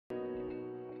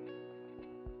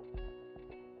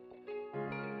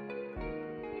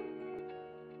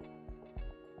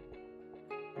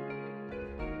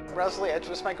Rosalie Edge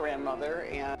was my grandmother,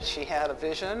 and she had a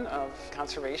vision of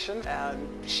conservation, and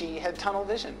she had tunnel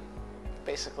vision,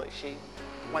 basically.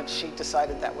 Once she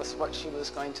decided that was what she was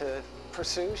going to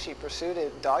pursue, she pursued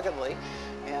it doggedly,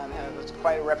 and had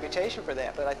quite a reputation for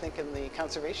that. But I think in the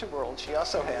conservation world, she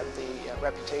also had the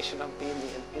reputation of being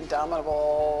the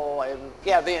indomitable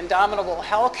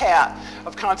hellcat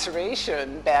of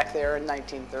conservation back there in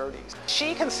 1930s.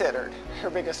 She considered her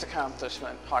biggest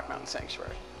accomplishment Hawk Mountain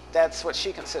Sanctuary. That's what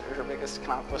she considered her biggest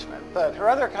accomplishment. But her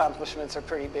other accomplishments are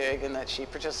pretty big in that she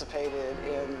participated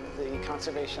in the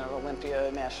conservation of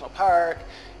Olympia National Park,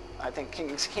 I think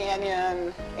Kings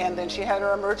Canyon, and then she had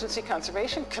her emergency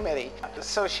conservation committee.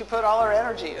 So she put all her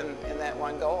energy in that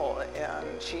one goal, and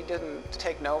she didn't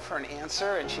take no for an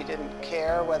answer, and she didn't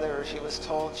care whether she was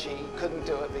told she couldn't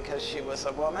do it because she was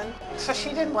a woman. So she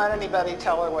didn't let anybody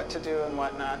tell her what to do and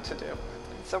what not to do.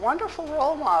 It's a wonderful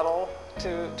role model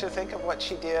to think of what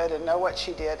she did and know what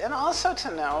she did, and also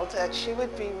to know that she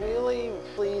would be really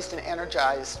pleased and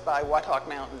energized by what Hawk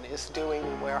Mountain is doing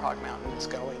and where Hawk Mountain is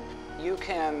going. You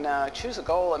can choose a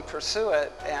goal and pursue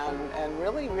it and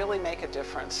really, really make a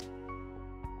difference.